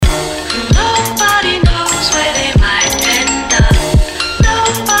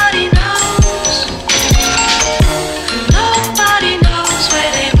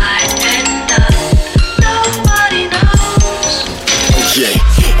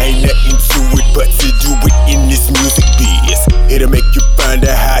but to do it in this music biz, it'll make you find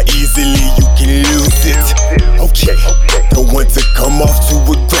out how easily you can lose it. Okay, don't want to come off too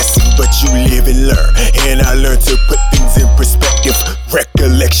aggressive, but you live and learn, and I learned to put things in perspective.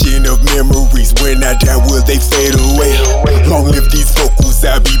 Recollection of memories, when I die will they fade away? Long live these vocals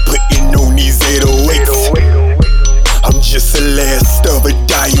I be putting on these 808s. I'm just the last of a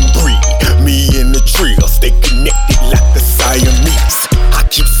dying breed. Me and the trio stay connected like the Siamese. I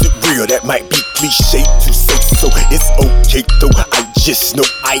keep it real, that might be cliche to say so. It's okay though, I just know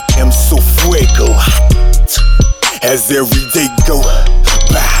I am so fuego. As every day go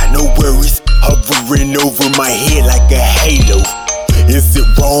by, no worries hovering over my head like a halo. Is it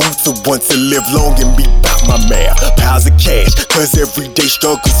wrong to want to live long and be about my man? Piles of cash, cause everyday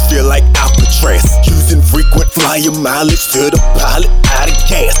struggles feel like Alcatraz. Using frequent flyer mileage to the pilot out of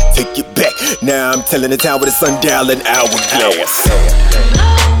gas. Take it back, now I'm telling the town with a sundial and hourglass.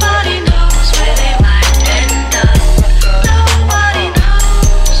 Nobody knows where they might end up. Nobody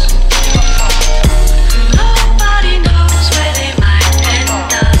knows. Nobody knows where they might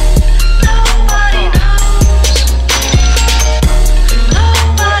end up. Nobody knows.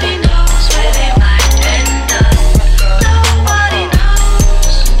 Nobody knows where they might end up. Nobody knows.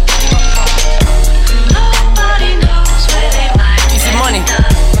 Nobody knows where they might end up. Easy money.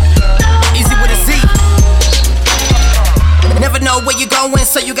 Easy with a Z. Never know where you're going,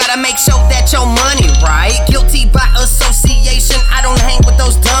 so you gotta make sure that your money right. Guilty by association, I don't hang with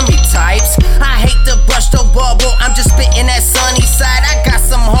those dummy types. I hate to brush the bubble, I'm just spitting that sunny side. I got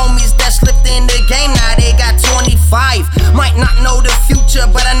some homies that slipped in the game, now they got 25. Might not know the future,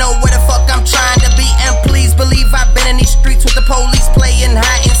 but I know where the fuck I'm trying to be. And please believe I've been in these streets with the police playing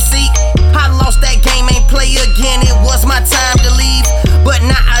hide and seek. I lost that game, ain't play again, it was my time to leave. But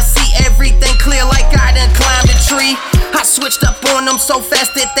now I see everything clear like I done climbed a tree. I switched up on them so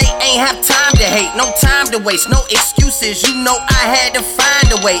fast that they ain't have time to hate. No time to waste, no excuses, you know I had to find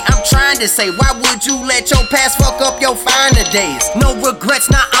a way. I'm trying to say, why would you let your past fuck up your finer days? No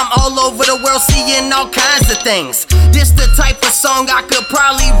regrets, now I'm all over the world seeing all kinds of things. This the type of song I could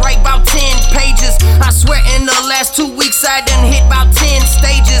probably write about 10 pages. I swear in the last 2 weeks I done hit about 10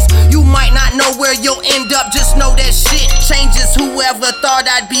 stages. You might not know where you'll end up, just know that shit changes. Whoever thought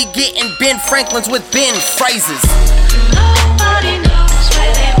I'd be getting Ben Franklin's with Ben phrases. Nobody knows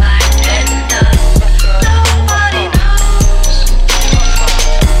where they might end up. Nobody knows.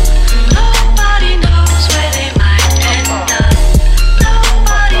 Nobody knows where they might end up.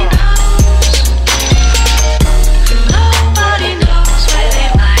 Nobody knows. Nobody knows where they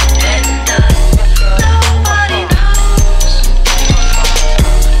might end up. Nobody knows.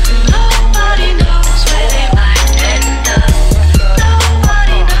 Nobody knows where they might end up.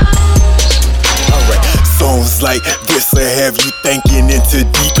 Nobody knows. Alright, songs like this'll have you thinking into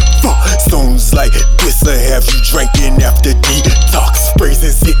deep thought. Songs like this'll have you drinking after detox.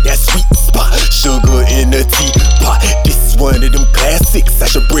 Phrases hit that sweet spot, sugar in a teapot. This is one of them classics, I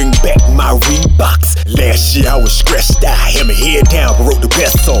should bring back my Reeboks. Last year I was stressed out, had my head down, but wrote the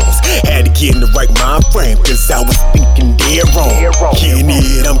best songs. Had to get in the right mind frame, cause I was thinking dead wrong. Getting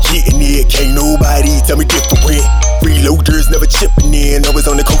it, I'm getting it, can't nobody tell me different. Reloaders never chipping in, always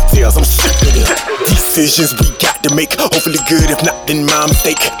on the coattails, I'm shipping it. Decisions we got to make, hopefully good, if not then my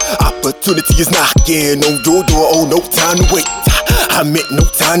mistake. Opportunity is knocking on your door, oh no time to wait. I meant no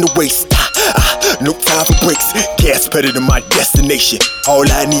time to waste, no time for breaks. Gas pedal to my destination, all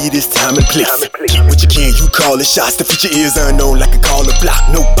I need is time and place. Get what you can, you call it shots, the future is unknown like a caller block.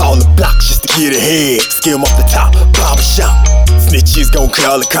 No baller blocks, just to get ahead, skim off the top, barbershop. Snitches gon'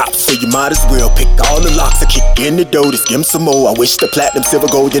 call the cops, so you might as well pick all the locks. I kick in the door to skim some more. I wish the platinum, silver,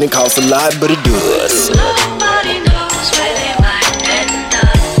 gold didn't cost a lot, but it does. Nobody